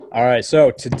All right,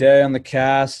 so today on the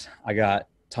cast, I got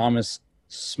Thomas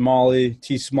Smalley,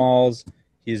 T. Smalls.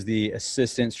 He's the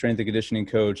assistant strength and conditioning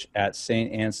coach at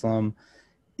St. Anselm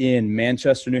in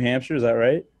Manchester, New Hampshire. Is that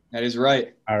right? That is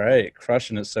right. All right,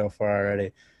 crushing it so far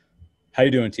already. How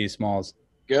you doing, T. Smalls?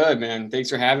 Good, man. Thanks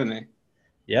for having me.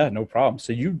 Yeah, no problem.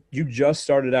 So you just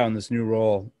started out in this new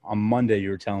role on Monday.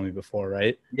 You were telling me before,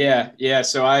 right? Yeah.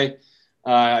 So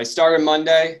I started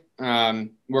Monday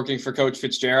working for Coach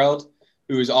Fitzgerald,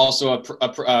 who is also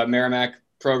a Merrimack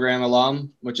program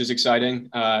alum, which is exciting.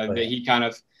 Oh, That yeah. he kind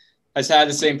of has had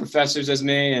the same professors as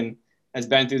me and has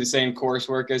been through the same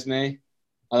coursework as me.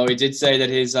 Although he did say that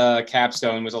his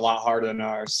capstone was a lot harder than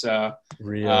ours, so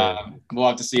Really? we'll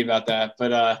have to see about that.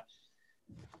 But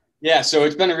yeah, so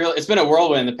it's been a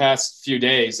whirlwind the past few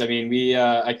days. I mean,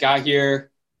 I got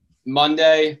here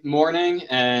Monday morning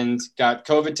and got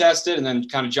COVID tested, and then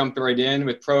kind of jumped right in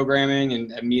with programming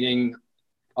and meeting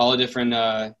all the different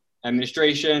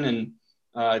administration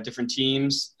and different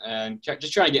teams, and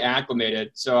just trying to get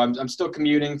acclimated. So I'm still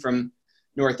commuting from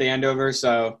North Andover,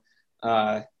 so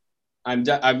I'm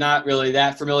not really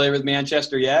that familiar with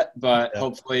Manchester yet, but Yeah.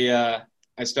 hopefully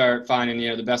I start finding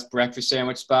the best breakfast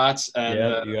sandwich spots and.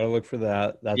 Yeah, you got to look for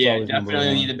that. That's Yeah, always number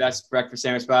definitely need one. the best breakfast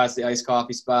sandwich spots, the iced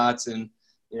coffee spots, and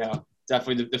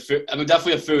definitely the food. I'm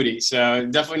definitely a foodie, so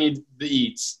definitely need the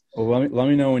eats. Well, let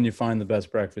me know when you find the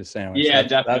best breakfast sandwich. Yeah,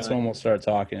 That's definitely. when we'll start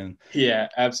talking. Yeah,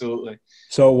 absolutely.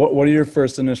 So what are your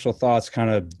first initial thoughts kind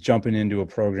of jumping into a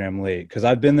program late? Because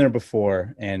I've been there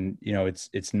before, and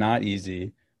it's not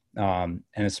easy. And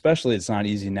especially it's not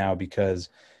easy now because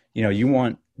you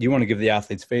want to give the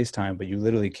athletes face time, but you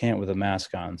literally can't with a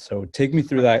mask on. So take me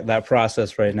through that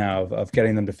process right now of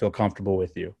getting them to feel comfortable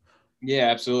with you. Yeah,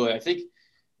 absolutely. I think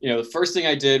the first thing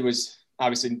I did was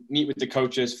obviously meet with the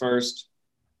coaches first,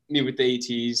 meet with the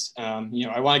ATs.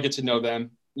 I want to get to know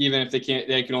them, even if they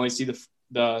can only see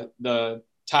the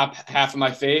top half of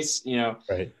my face.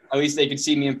 Right. At least they can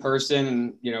see me in person,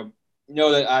 and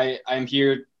know that I'm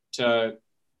here to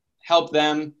help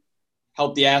them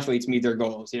help the athletes meet their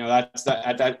goals. That's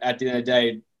at the end of the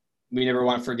day, we never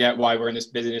want to forget why we're in this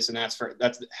business, and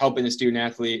that's helping the student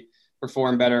athlete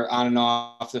perform better on and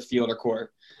off the field or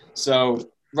court. So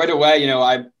right away,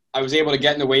 I was able to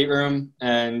get in the weight room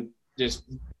and just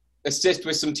assist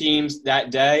with some teams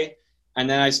that day, and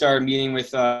then I started meeting with.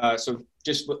 So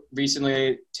just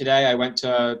recently today, I went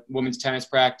to women's tennis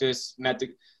practice, met the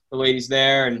ladies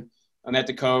there, and I met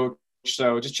the coach.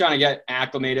 So just trying to get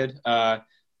acclimated.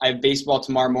 I have baseball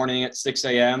tomorrow morning at 6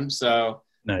 a.m. So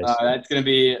Nice. that's gonna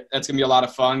be a lot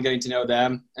of fun getting to know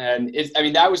them. And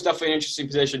that was definitely an interesting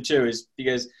position too, is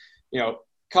because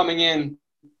coming in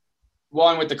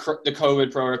one with the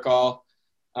COVID protocol,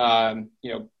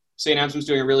 St. Anselm's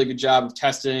doing a really good job of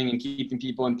testing and keeping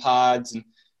people in pods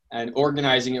and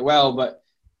organizing it well, but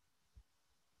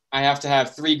I have to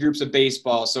have three groups of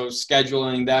baseball, so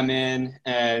scheduling them in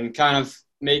and kind of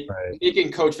Right.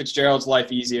 making Coach Fitzgerald's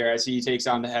life easier as he takes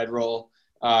on the head role.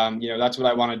 That's what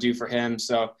I want to do for him.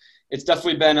 So it's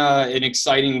definitely been an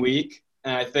exciting week,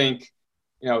 and I think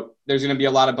there's going to be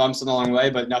a lot of bumps along the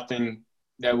way, but nothing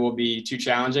that will be too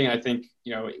challenging. I think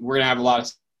we're going to have a lot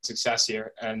of success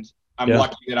here, and I'm Yeah.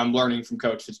 lucky that I'm learning from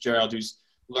Coach Fitzgerald, who's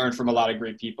learned from a lot of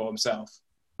great people himself.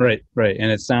 Right. Right.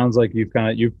 And it sounds like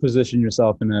you've positioned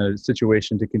yourself in a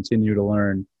situation to continue to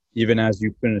learn even as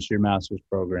you finish your master's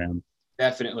program.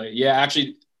 Definitely. Yeah,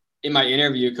 actually, in my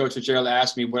interview, Coach Fitzgerald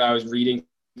asked me what I was reading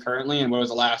currently and what was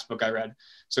the last book I read.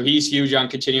 So he's huge on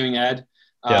continuing ed.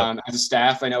 Yeah. As a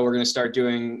staff, I know we're going to start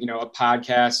doing, a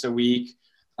podcast a week.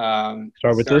 Start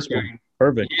with Start this one. doing,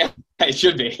 Perfect. yeah, it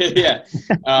should be. Yeah.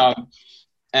 Um,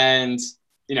 and,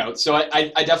 so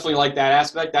I definitely like that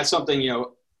aspect. That's something,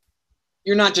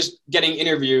 you're not just getting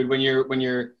interviewed when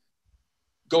you're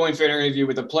going for an interview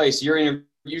with a place,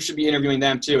 you should be interviewing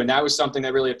them too. And that was something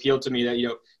that really appealed to me,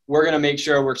 that, we're going to make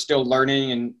sure we're still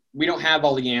learning and we don't have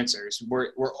all the answers.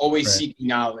 We're always Right. seeking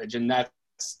knowledge. And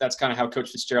that's kind of how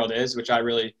Coach Fitzgerald is, which I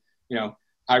really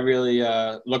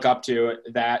look up to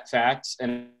that fact.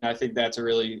 And I think that's a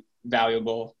really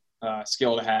valuable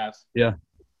skill to have. Yeah.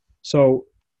 So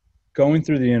going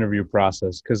through the interview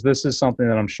process, because this is something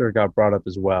that I'm sure got brought up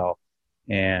as well.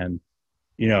 And,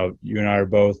 you and I are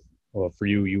both, well, for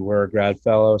you, you were a grad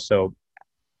fellow. So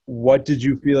what did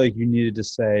you feel like you needed to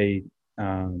say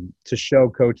to show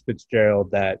Coach Fitzgerald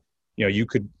that, you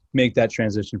could make that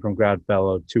transition from grad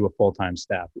fellow to a full-time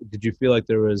staff? Did you feel like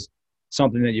there was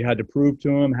something that you had to prove to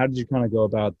him? How did you kind of go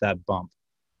about that bump?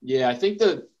 Yeah, I think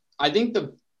the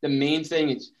main thing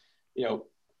is, you know,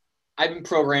 I've been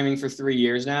programming for 3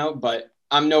 years now, but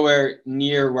I'm nowhere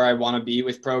near where I want to be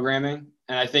with programming.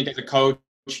 And I think as a coach,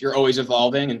 you're always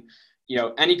evolving. And,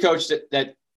 any coach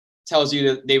that tells you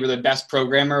that they were the best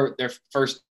programmer their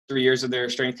first 3 years of their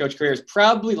strength coach career is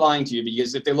probably lying to you,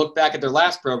 because if they look back at their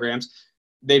last programs,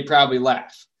 they'd probably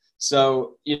laugh.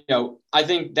 So, I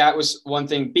think that was one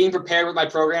thing, being prepared with my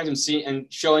programs and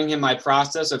showing him my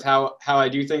process of how I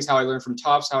do things, how I learned from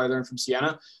Tufts, how I learned from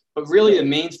Siena. But really the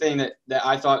main thing that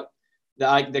I thought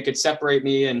that could separate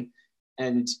me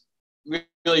and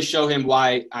really show him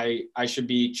why I should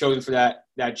be chosen for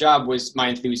that job was my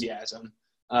enthusiasm.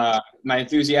 My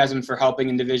enthusiasm for helping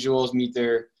individuals meet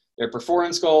their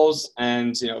performance goals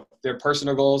and, their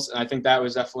personal goals. And I think that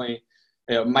was definitely,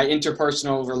 my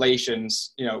interpersonal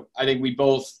relations. I think we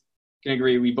both can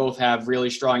agree we both have really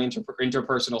strong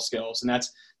interpersonal skills. And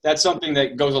that's something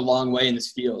that goes a long way in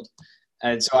this field.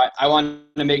 And so I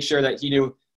wanted to make sure that he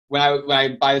knew when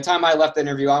I by the time I left the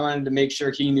interview, I wanted to make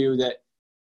sure he knew that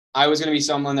I was going to be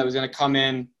someone that was going to come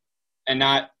in and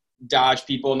not dodge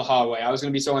people in the hallway. I was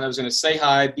going to be someone that was going to say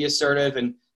hi, be assertive,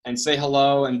 and say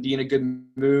hello, and be in a good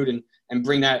mood, and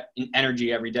bring that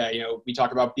energy every day. We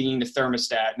talk about being the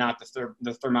thermostat, not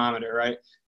the thermometer, right?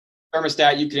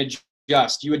 Thermostat, you can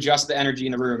adjust. You adjust the energy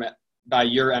in the room by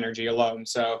your energy alone.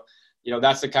 So,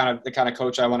 that's the kind of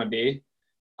coach I want to be.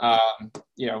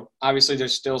 Obviously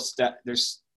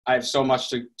I have so much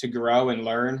to grow and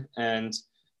learn, and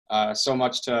so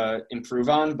much to improve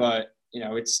on, but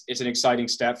it's an exciting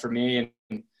step for me.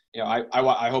 And,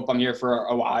 I hope I'm here for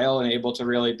a while and able to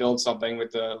really build something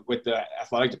with the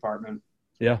athletic department.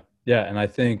 Yeah. Yeah. And I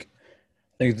think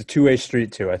it's a two-way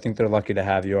street too. I think they're lucky to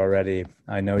have you already.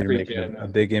 I know you're making a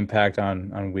big impact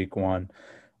on week one.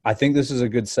 I think this is a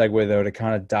good segue though, to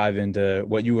kind of dive into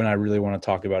what you and I really want to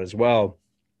talk about as well.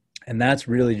 And that's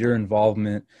really your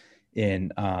involvement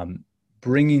in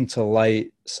bringing to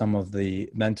light some of the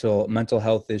mental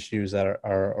health issues that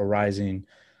are arising,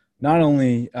 not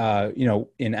only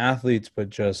in athletes, but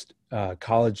just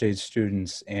college age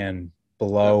students and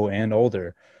below and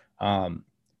older.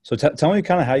 So tell me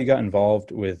kind of how you got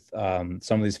involved with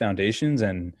some of these foundations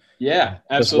and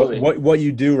absolutely what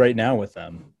you do right now with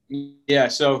them. Yeah,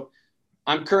 so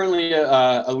I'm currently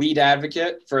a lead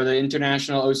advocate for the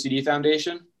International OCD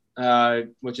Foundation,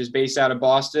 which is based out of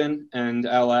Boston and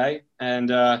LA. And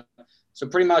so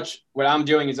pretty much what I'm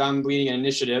doing is I'm leading an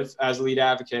initiative as a lead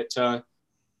advocate to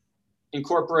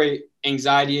incorporate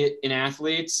anxiety in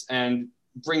athletes and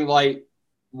bring light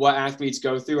what athletes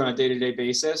go through on a day-to-day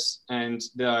basis and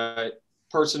the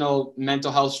personal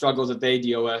mental health struggles that they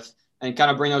deal with, and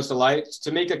kind of bring those to light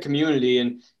to make a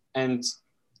community. And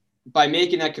by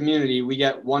making that community, we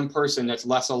get one person that's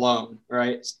less alone,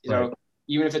 right? So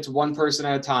even if it's one person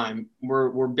at a time,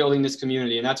 we're building this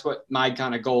community. And that's what my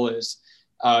kind of goal is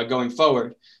going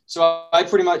forward. So I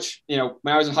pretty much,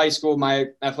 when I was in high school, my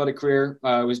athletic career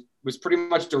was pretty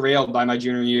much derailed by my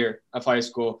junior year of high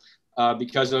school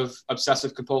because of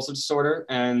obsessive compulsive disorder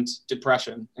and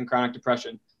depression and chronic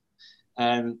depression.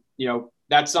 And,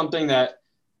 that's something that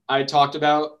I talked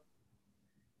about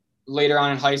later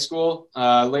on in high school,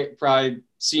 probably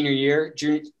senior year,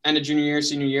 end of junior year,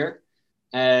 senior year.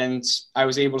 And I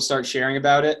was able to start sharing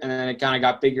about it, and then it kind of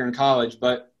got bigger in college.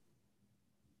 But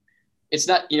it's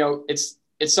not, it's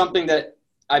something that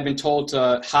I've been told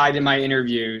to hide in my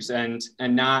interviews and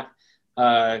not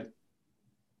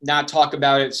talk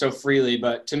about it so freely.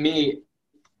 But to me,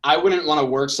 I wouldn't want to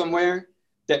work somewhere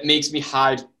that makes me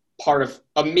hide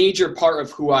a major part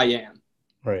of who I am.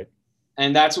 Right.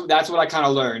 And that's what I kind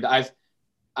of learned.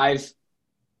 I've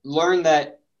learned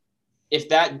that if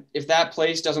that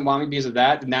place doesn't want me because of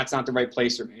that, then that's not the right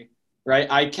place for me. Right.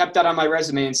 I kept that on my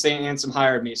resume, and St. Anselm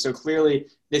hired me. So clearly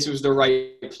this was the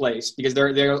right place, because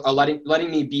they're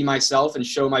letting me be myself and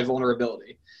show my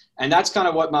vulnerability. And that's kind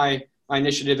of what my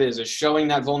initiative is showing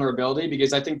that vulnerability,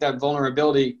 because I think that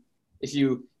vulnerability, if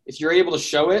you're able to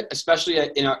show it, especially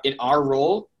in our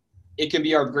role, it can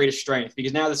be our greatest strength,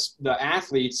 because now the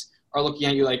athletes are looking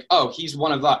at you like, oh, he's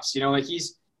one of us,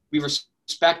 we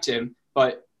respect him,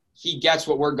 but he gets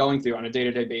what we're going through on a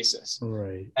day-to-day basis.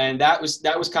 Right. And that was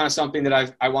kind of something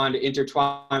that I wanted to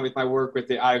intertwine with my work with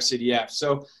the IOCDF.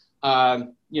 So,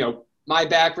 my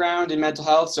background in mental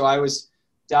health. So I was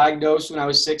diagnosed when I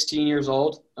was 16 years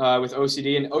old with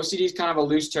OCD, and OCD is kind of a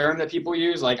loose term that people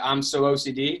use, like I'm so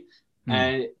OCD.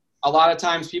 And a lot of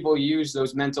times people use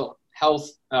those mental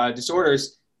health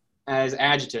disorders as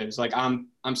adjectives, like I'm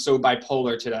so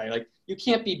bipolar today. Like you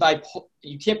can't be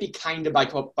kind of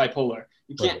bipolar.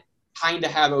 You can't kind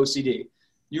of have OCD.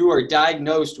 You are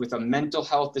diagnosed with a mental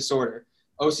health disorder.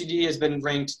 OCD has been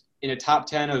ranked in a top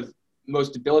 10 of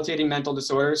most debilitating mental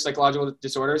disorders, psychological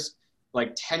disorders,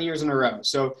 like 10 years in a row.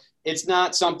 So it's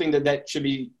not something that should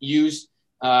be used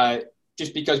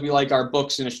just because we like our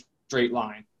books in a straight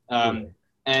line.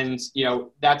 And,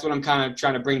 that's what I'm kind of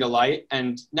trying to bring to light,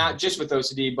 and not just with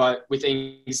OCD, but with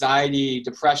anxiety,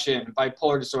 depression,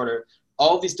 bipolar disorder,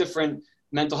 all these different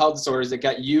mental health disorders that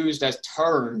get used as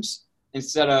terms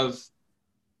instead of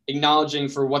acknowledging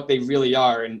for what they really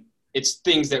are. And it's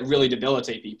things that really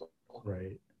debilitate people.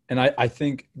 Right. And I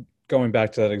think going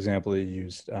back to that example you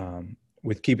used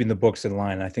with keeping the books in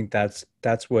line, I think that's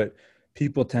what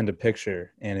people tend to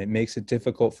picture. And it makes it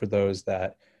difficult for those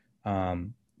that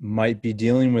might be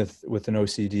dealing with an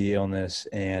OCD illness.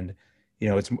 And,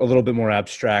 it's a little bit more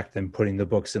abstract than putting the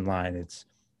books in line. It's,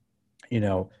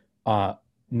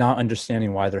 not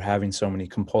understanding why they're having so many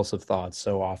compulsive thoughts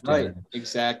so often. Right,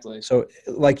 exactly. So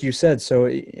like you said, so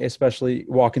especially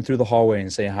walking through the hallway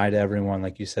and saying hi to everyone,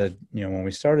 like you said, when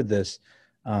we started this,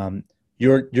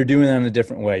 you're doing that in a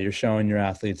different way. You're showing your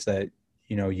athletes that,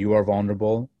 you are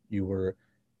vulnerable. You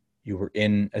were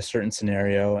in a certain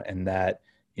scenario, and that,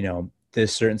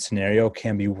 this certain scenario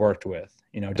can be worked with.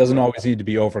 It doesn't always need to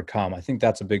be overcome. I think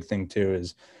that's a big thing too,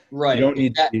 is right. You don't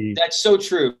need to be... That's so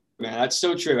true, man. That's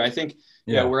so true. I think,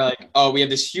 we're like, oh, we have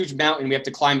this huge mountain we have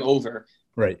to climb over.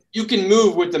 Right. You can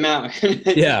move with the mountain.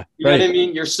 Yeah. You know what I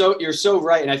mean? You're so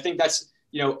right. And I think that's,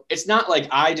 it's not like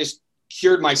I just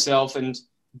cured myself and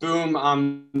boom,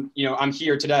 I'm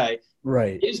here today.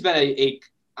 Right. It's been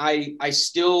I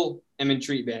still am in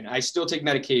treatment. I still take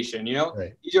medication,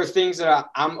 Right. These are things that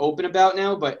I'm open about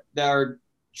now, but that are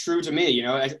true to me.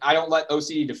 I don't let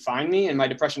OCD define me and my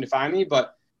depression define me,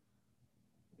 but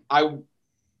I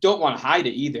don't want to hide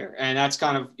it either. And that's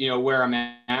kind of, where I'm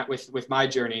at with my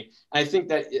journey. And I think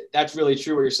that that's really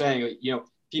true what you're saying.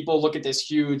 People look at this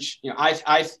huge,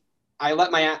 I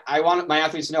wanted my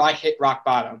athletes to know I hit rock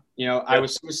bottom. Yep. I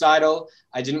was suicidal.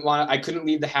 I couldn't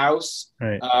leave the house.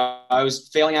 Right. I was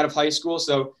failing out of high school.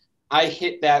 So I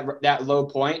hit that low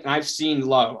point, and I've seen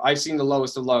low. I've seen the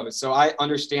lowest of lows. So I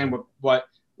understand what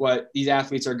these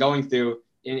athletes are going through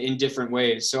in different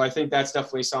ways. So I think that's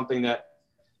definitely something that,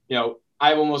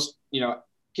 I've almost,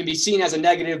 can be seen as a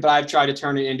negative, but I've tried to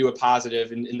turn it into a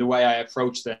positive in the way I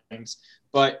approach things.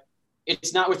 But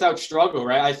it's not without struggle,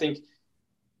 right? I think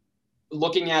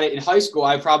looking at it in high school,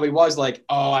 I probably was like,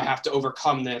 oh, I have to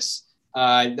overcome this.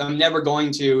 I'm never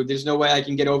going to. There's no way I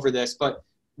can get over this. But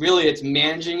really, it's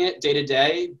managing it day to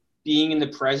day, being in the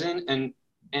present, and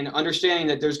understanding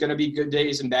that there's going to be good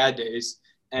days and bad days,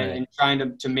 and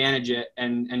trying to manage it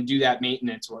and do that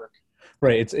maintenance work.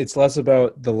 Right. It's less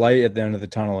about the light at the end of the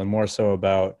tunnel and more so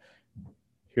about,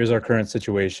 here's our current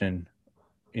situation.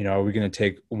 Are we going to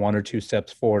take one or two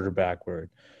steps forward or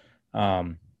backward?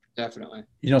 Definitely.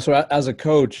 So as a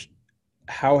coach,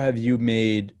 how have you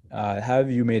made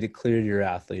it clear to your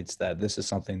athletes that this is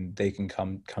something they can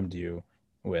come to you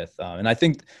with? And I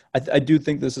think I do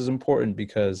think this is important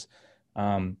because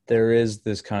there is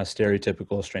this kind of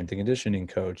stereotypical strength and conditioning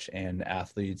coach, and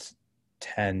athletes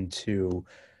tend to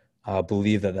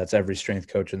believe that that's every strength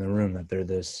coach in the room, that they're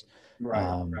this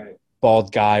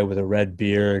bald guy with a red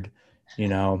beard,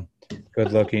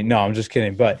 good looking. No, I'm just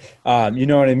kidding. But you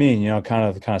know what I mean?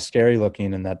 Kind of scary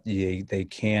looking, and that they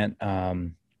can't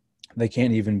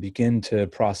even begin to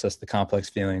process the complex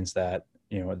feelings that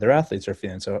their athletes are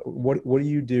feeling. So what do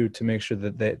you do to make sure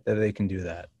that they can do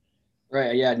that?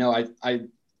 Right. Yeah. No.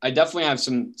 I definitely have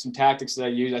some tactics that I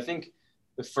use. I think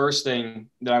the first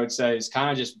thing that I would say is kind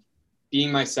of just being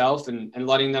myself and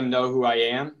letting them know who I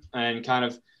am, and kind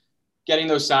of getting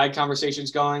those side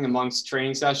conversations going amongst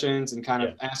training sessions, and kind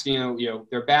of asking,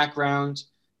 their background,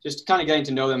 just kind of getting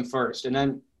to know them first. And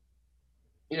then,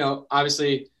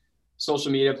 obviously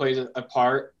social media plays a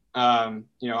part.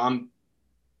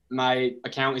 My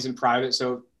account isn't private,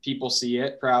 so people see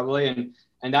it probably.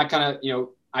 And that kind of,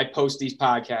 I post these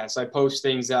podcasts, I post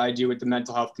things that I do with the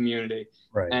mental health community.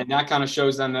 Right. And that kind of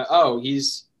shows them that, oh,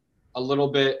 he's a little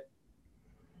bit,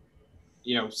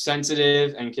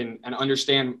 sensitive and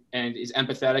understand and is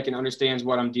empathetic and understands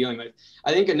what I'm dealing with.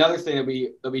 I think another thing that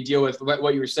we deal with,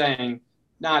 what you were saying,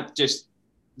 not just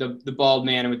the bald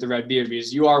man with the red beard,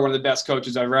 because you are one of the best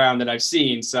coaches around that I've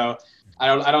seen. So I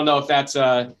don't know if that's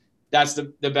the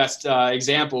best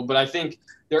example, but I think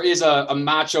there is a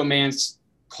macho man's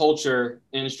culture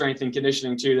in strength and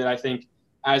conditioning too, that I think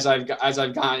as I've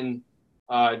gotten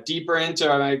deeper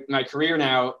into my career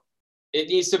now, it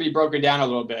needs to be broken down a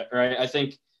little bit, right? I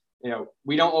think,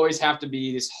 we don't always have to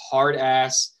be this hard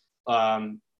ass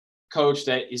coach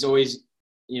that is always,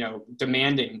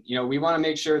 demanding. We want to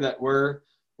make sure that we're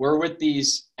with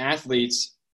these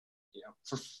athletes,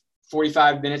 for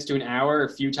 45 minutes to an hour, a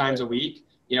few times a week.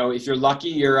 If you're lucky,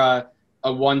 you're a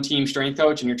one-team strength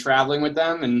coach and you're traveling with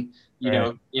them, and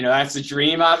that's the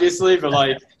dream, obviously.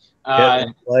 But Get Uh,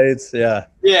 lights. Yeah.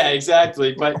 yeah,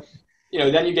 exactly. But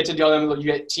then you get to go them. You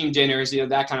get team dinners,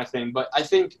 that kind of thing. But I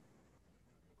think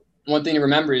one thing to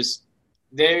remember is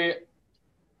they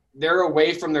they're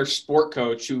away from their sport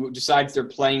coach who decides their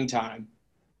playing time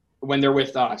when they're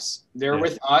with us. They're Yeah.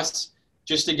 with us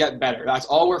just to get better. That's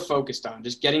all we're focused on,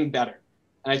 just getting better.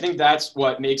 And I think that's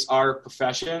what makes our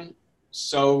profession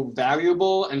so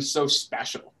valuable and so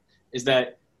special is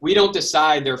that we don't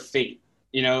decide their fate,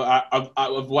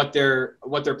 of what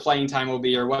their playing time will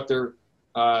be or what their,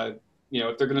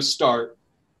 if they're going to start,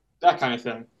 that kind of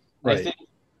thing. And I Right. think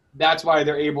that's why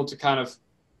they're able to kind of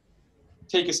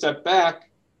take a step back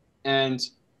and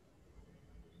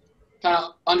kind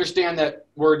of understand that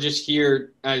we're just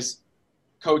here as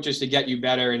coaches to get you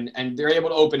better, and they're able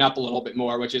to open up a little bit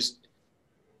more, which is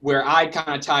where I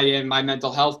kind of tie in my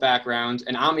mental health background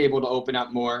and I'm able to open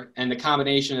up more, and the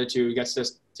combination of the two gets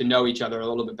us to know each other a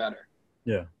little bit better.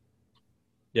 Yeah.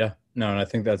 Yeah. No, and I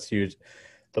think that's huge.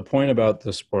 The point about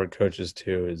the sport coaches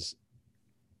too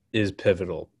is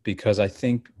pivotal because I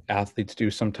think athletes do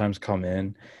sometimes come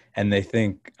in and they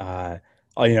think,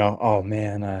 oh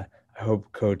man, I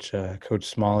hope Coach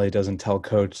Smalley doesn't tell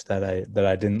Coach that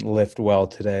I didn't lift well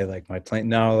today, like my plane.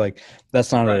 No, like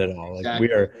that's not Right. it at all. Like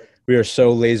Exactly. we are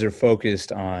so laser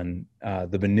focused on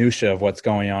the minutia of what's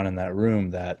going on in that room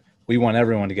that we want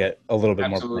everyone to get a little bit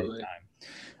more playing Absolutely.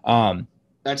 time.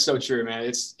 That's so true, man.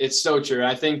 It's so true.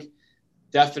 I think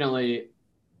definitely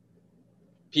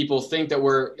people think that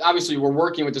we're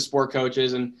working with the sport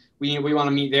coaches and we want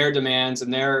to meet their demands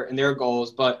and their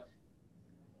goals, but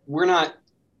we're not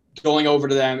going over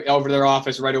their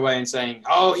office right away and saying,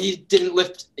 "Oh, he didn't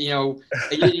lift, he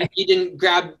didn't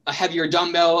grab a heavier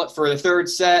dumbbell for the third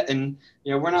set," and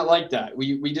we're not like that.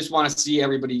 We just want to see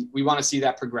everybody. We want to see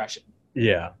that progression.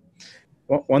 Yeah.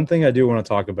 One thing I do want to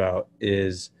talk about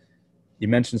is you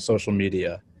mentioned social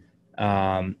media.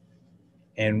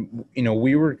 And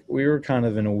we were kind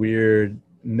of in a weird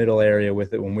middle area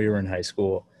with it when we were in high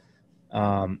school.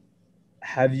 Um,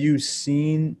 have you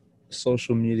seen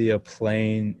social media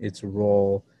playing its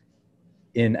role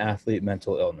in athlete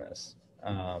mental illness?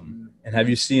 And have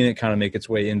you seen it kind of make its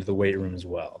way into the weight room as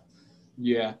well?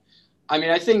 Yeah, I mean,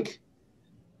 I think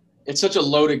it's such a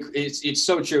loaded. It's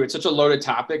so true. It's such a loaded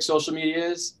topic. Social media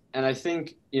is, and I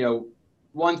think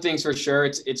one thing's for sure.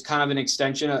 It's kind of an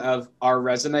extension of our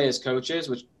resume as coaches,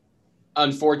 which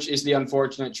is the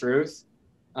unfortunate truth.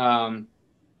 Um,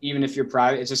 Even if you're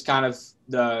private, it's just kind of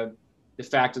the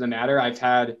fact of the matter. I've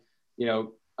had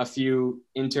a few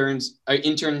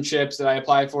internships that I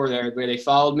applied for there where they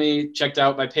followed me, checked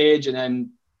out my page, and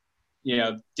then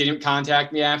didn't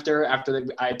contact me after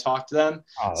I had talked to them.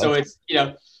 Oh, So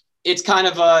it's kind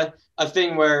of a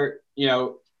thing where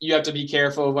you have to be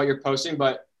careful of what you're posting.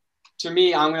 But to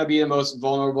me, I'm going to be the most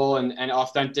vulnerable and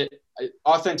authentic.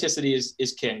 Authenticity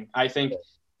is king. I think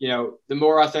the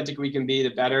more authentic we can be, the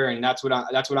better, and that's what I'm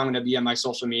going to be on my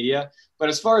social media. But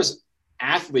as far as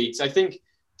athletes, I think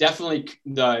definitely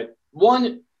the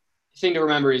one thing to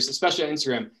remember is, especially on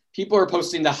Instagram, people are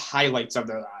posting the highlights of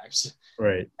their lives.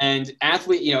 right. And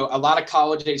a lot of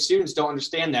college age students don't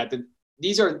understand that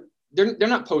these are they're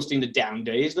not posting the down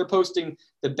days. They're posting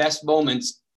the best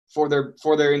moments for their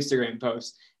Instagram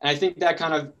posts. And I think that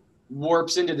kind of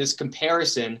warps into this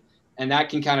comparison, and that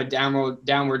can kind of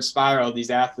downward spiral these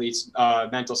athletes'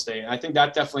 mental state. And I think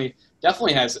that definitely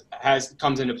has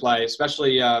comes into play,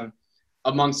 especially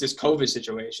amongst this COVID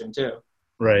situation too.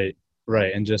 Right.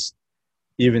 Right. And just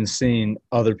even seeing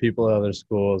other people at other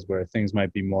schools where things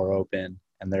might be more open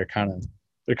and they're kind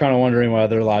of wondering why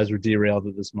their lives were derailed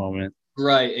at this moment.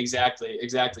 Right. Exactly.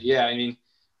 Yeah. I mean,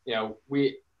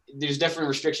 there's different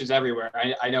restrictions everywhere.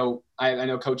 I know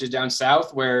coaches down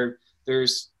south where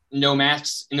there's no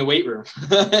masks in the weight room.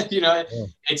 Yeah.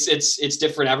 It's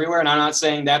different everywhere, and I'm not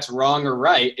saying that's wrong or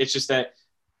right. It's just that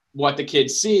what the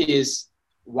kids see is,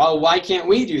 well, why can't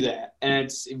we do that? And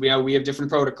it's we have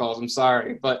different protocols. I'm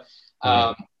sorry, but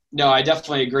Right. no, I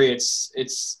definitely agree.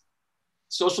 It's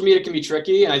social media can be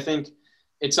tricky, and I think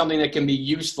it's something that can be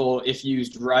useful if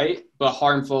used right, but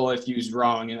harmful if used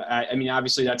wrong. And I mean,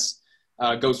 obviously that's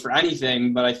goes for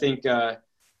anything, but I think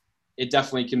it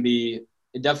definitely can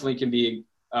be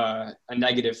a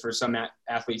negative for some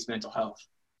athletes' mental health.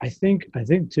 I think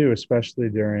too, especially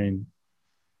during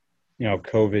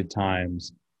COVID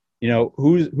times,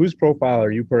 whose profile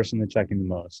are you personally checking the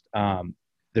most?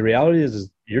 The reality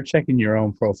is you're checking your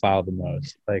own profile the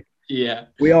most. Like Yeah.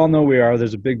 we all know we are.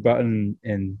 There's a big button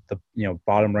in the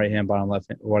bottom right hand, bottom left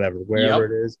hand, whatever, wherever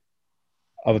Yep. it is,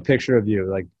 of a picture of you.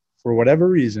 Like for whatever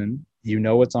reason,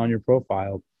 what's on your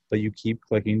profile, but you keep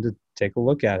clicking to take a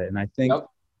look at it. And I think, Yep.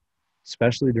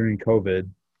 especially during COVID,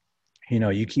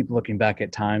 you keep looking back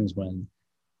at times when,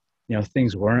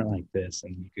 things weren't like this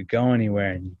and you could go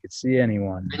anywhere and you could see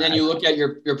anyone. And then you look at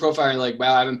your profile and you're like,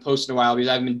 wow, I haven't posted in a while because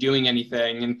I haven't been doing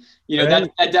anything. And, Right.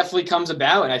 that definitely comes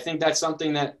about. And I think that's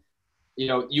something that,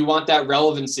 you want that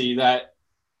relevancy that,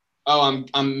 oh,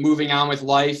 I'm moving on with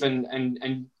life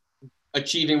and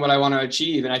achieving what I want to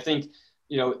achieve. And I think,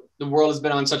 the world has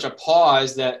been on such a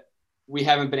pause that we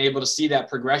haven't been able to see that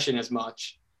progression as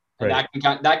much. And Right.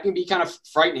 that can be kind of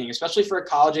frightening, especially for a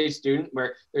college age student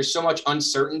where there's so much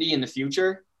uncertainty in the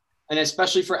future. And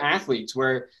especially for athletes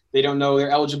where they don't know their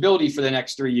eligibility for the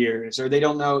next 3 years, or they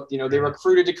don't know, they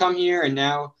recruited to come here and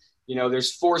now,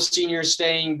 there's 4 seniors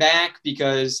staying back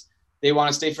because they want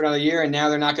to stay for another year and now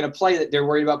they're not going to play, that they're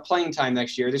worried about playing time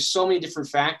next year. There's so many different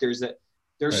factors that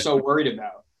they're Right. so worried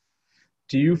about.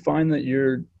 Do you find that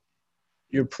you're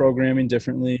programming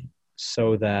differently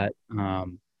so that,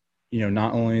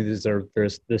 not only is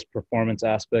there's this performance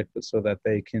aspect, but so that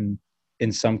they can,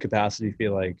 in some capacity,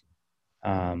 feel like,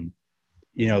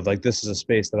 like this is a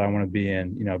space that I want to be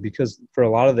in, because for a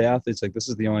lot of the athletes, like this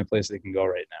is the only place they can go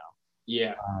right now.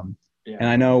 Yeah. And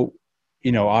I know,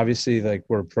 obviously like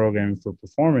we're programming for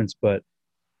performance, but,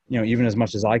 even as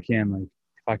much as I can, like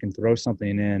if I can throw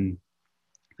something in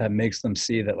that makes them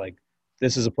see that like,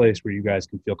 this is a place where you guys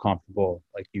can feel comfortable.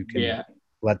 Like you can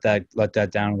let that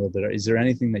down a little bit. Is there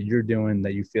anything that you're doing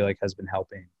that you feel like has been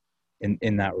helping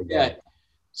in that regard? Yeah.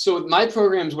 So with my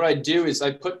programs, what I do is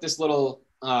I put this little,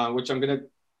 which I'm going to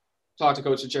talk to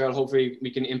Coach Fitzgerald, hopefully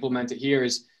we can implement it here,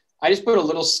 is I just put a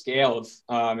little scale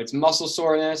of it's muscle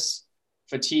soreness,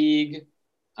 fatigue,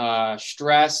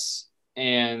 stress,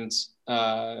 and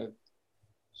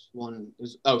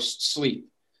sleep.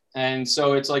 And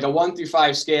so it's like a 1 through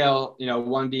 5 scale,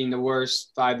 1 being the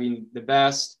worst, 5 being the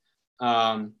best.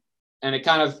 And it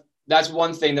kind of, that's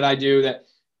one thing that I do. That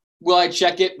will I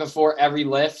check it before every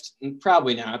lift?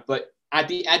 Probably not. But at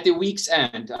the week's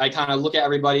end, I kind of look at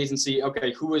everybody's and see,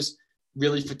 okay, who was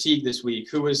really fatigued this week?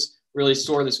 Who was really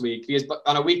sore this week? Because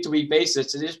on a week-to-week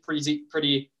basis, it is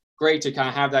pretty great to kind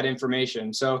of have that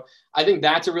information. So I think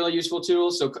that's a really useful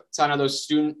tool. So kind of those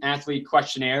student athlete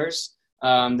questionnaires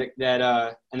and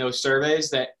those surveys,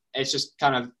 that it's just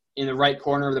kind of in the right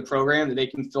corner of the program that they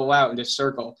can fill out and just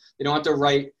circle. They don't have to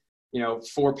write,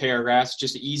 4 paragraphs,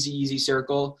 just an easy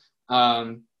circle.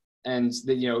 And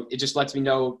it just lets me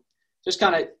know, just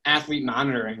kind of athlete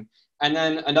monitoring. And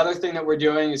then another thing that we're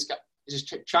doing is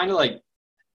just trying to like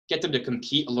get them to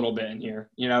compete a little bit in here.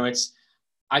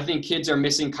 I think kids are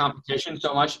missing competition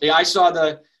so much. I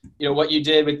saw what you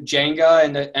did with Jenga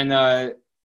and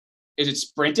is it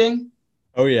sprinting?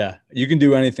 Oh yeah. You can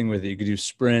do anything with it. You could do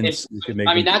sprints. You could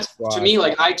make that's squats. To me,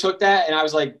 like I took that and I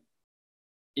was like,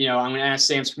 I'm going to ask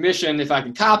Sam's permission if I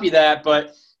can copy that,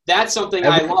 but that's something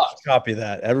Everyone I love. Copy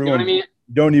that. Everyone, you know what I mean?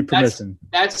 Don't need permission.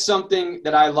 That's something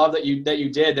that I love that you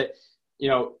did, that,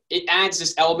 it adds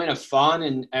this element of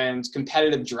fun and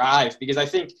competitive drive, because I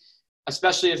think,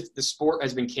 especially if the sport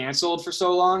has been canceled for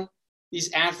so long,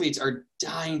 these athletes are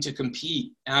dying to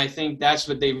compete. And I think that's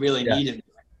what they really need in there.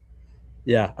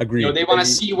 Yeah, agreed. They want to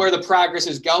see where the progress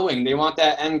is going. They want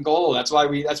that end goal. That's why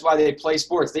they play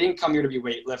sports. They didn't come here to be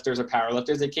weightlifters or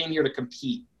powerlifters. They came here to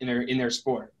compete in their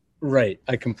sport. Right.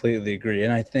 I completely agree.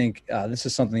 And I think this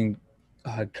is something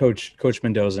Coach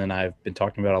Mendoza and I have been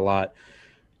talking about a lot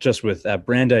just with at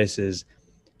Brandeis is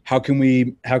how can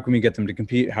we get them to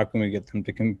compete? How can we get them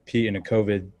to compete in a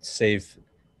COVID safe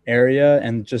area?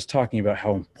 And just talking about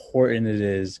how important it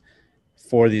is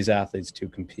for these athletes to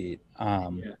compete.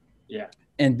 Yeah.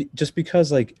 And just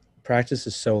because like practice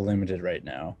is so limited right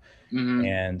now. Mm-hmm.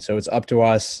 And so it's up to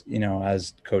us,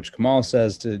 as Coach Kamal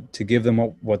says, to give them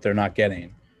what they're not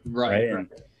getting. Right. And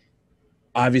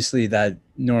obviously that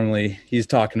normally he's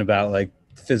talking about like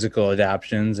physical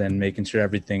adaptions and making sure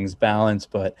everything's balanced,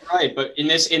 but in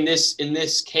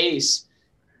this case,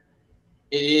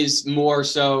 it is more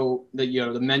so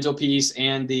the mental piece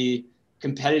and the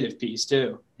competitive piece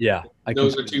too. Yeah.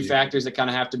 Those are 2 factors that kind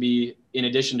of have to be in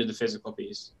addition to the physical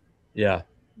piece. Yeah.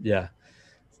 Yeah.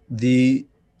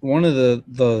 One of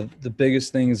the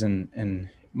biggest things and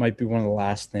might be one of the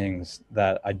last things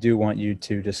that I do want you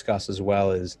to discuss as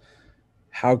well is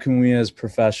how can we as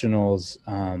professionals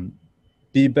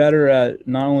be better at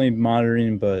not only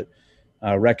monitoring but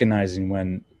recognizing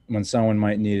when someone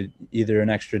might need either an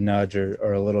extra nudge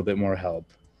or a little bit more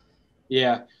help.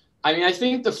 Yeah. I mean, I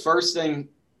think the first thing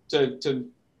to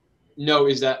know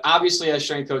is that obviously as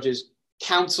strength coaches,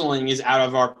 counseling is out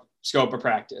of our scope of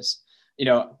practice.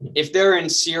 If they're in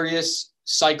serious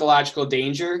psychological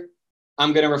danger,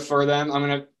 I'm going to refer them. I'm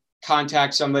going to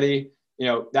contact somebody.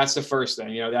 That's the first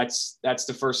thing. That's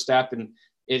the first step. And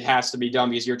it has to be done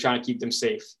because you're trying to keep them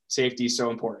safe. Safety is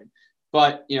so important.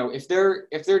 But, you know, if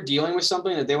they're dealing with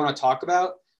something that they want to talk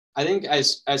about, I think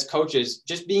as coaches,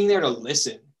 just being there to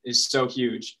listen is so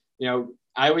huge. You know,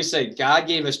 I always say God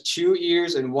gave us 2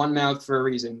 ears and 1 mouth for a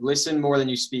reason. Listen more than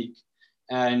you speak.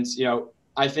 And, you know,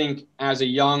 I think as a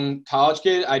young college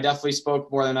kid, I definitely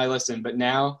spoke more than I listened. But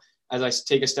now, as I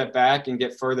take a step back and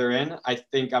get further in, I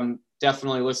think I'm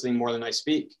definitely listening more than I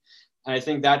speak. And I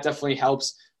think that definitely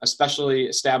helps, especially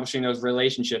establishing those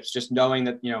relationships, just knowing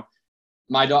that, you know,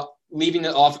 leaving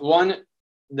the off one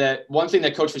thing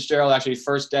that Coach Fitzgerald actually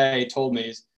first day told me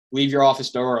is leave your office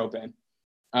door open.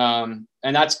 And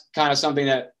that's kind of something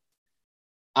that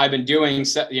I've been doing,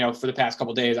 you know, for the past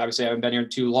couple of days. Obviously I haven't been here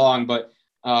too long, but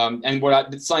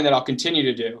it's something that I'll continue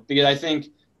to do, because I think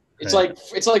it's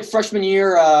like freshman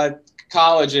year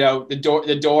college, you know, the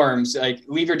dorms, like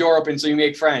leave your door open so you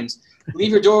make friends.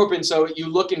 Leave your door open so you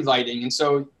look inviting and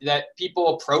so that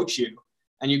people approach you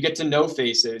and you get to know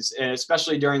faces. And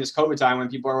especially during this COVID time when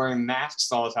people are wearing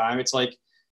masks all the time, it's like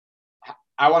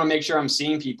I want to make sure I'm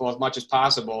seeing people as much as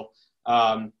possible.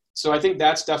 So I think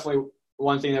that's definitely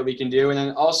one thing that we can do. And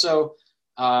then also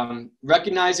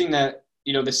recognizing that,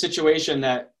 you know, the situation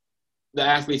that the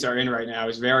athletes are in right now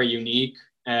is very unique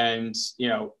and, you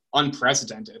know,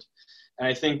 unprecedented. And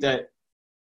I think that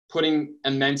putting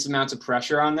immense amounts of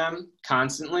pressure on them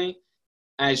constantly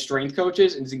as strength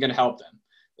coaches isn't going to help them,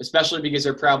 especially because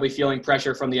they're probably feeling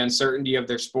pressure from the uncertainty of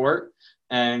their sport.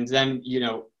 And then, you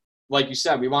know, like you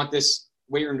said, we want this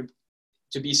weight room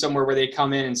to be somewhere where they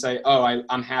come in and say, oh,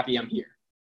 I'm happy I'm here.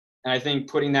 And I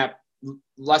think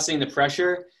lessening the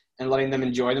pressure and letting them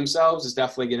enjoy themselves is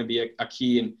definitely going to be a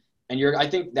key. And I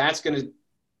think that's going to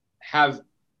have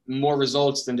more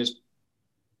results than just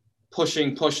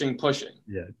pushing.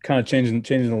 Yeah, kind of changing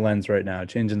the lens right now,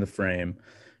 changing the frame.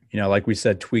 You know, like we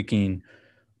said, tweaking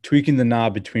the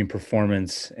knob between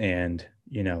performance and,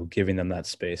 you know, giving them that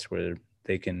space where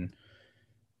they can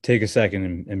take a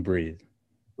second and breathe.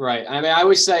 Right. I mean, I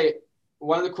always say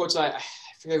one of the quotes, I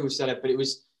forget who said it, but it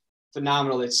was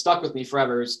phenomenal. It stuck with me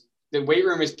forever. Is the weight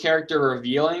room is character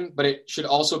revealing, but it should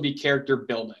also be character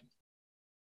building.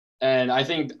 And I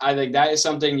think that is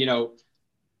something, you know,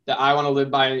 that I want to live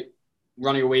by,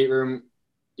 running a weight room,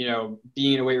 you know,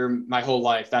 being in a weight room my whole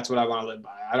life. That's what I want to live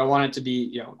by. I don't want it to be,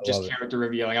 you know, just character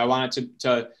revealing. I want it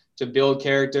to build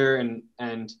character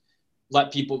and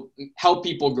help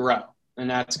people grow. And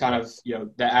that's kind of, you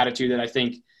know, the attitude that I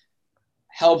think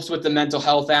helps with the mental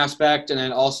health aspect, and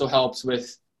then also helps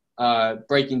with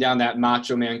breaking down that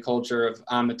macho man culture of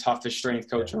I'm the toughest strength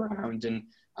coach around and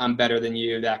I'm better than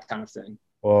you, that kind of thing.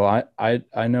 Well,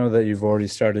 I know that you've already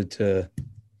started to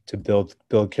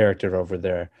build character over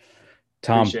there.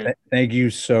 Tom, thank you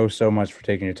so much for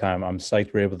taking your time. I'm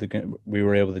psyched we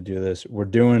were able to do this. We're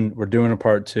doing a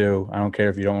part 2. I don't care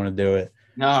if you don't want to do it.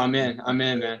 No, I'm in,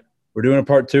 man. We're doing a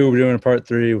part 2. We're doing a part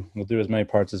 3. We'll do as many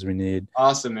parts as we need.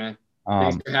 Awesome, man.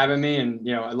 Thanks for having me. And,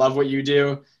 you know, I love what you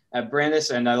do at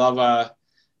Brandis, and I love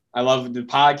the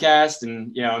podcast,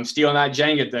 and, you know, I'm stealing that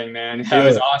Jenga thing, man. That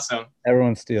was awesome.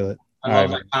 Everyone steal it. I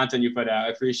love the content you put out. I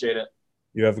appreciate it.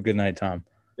 You have a good night, Tom.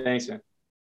 Thanks, man.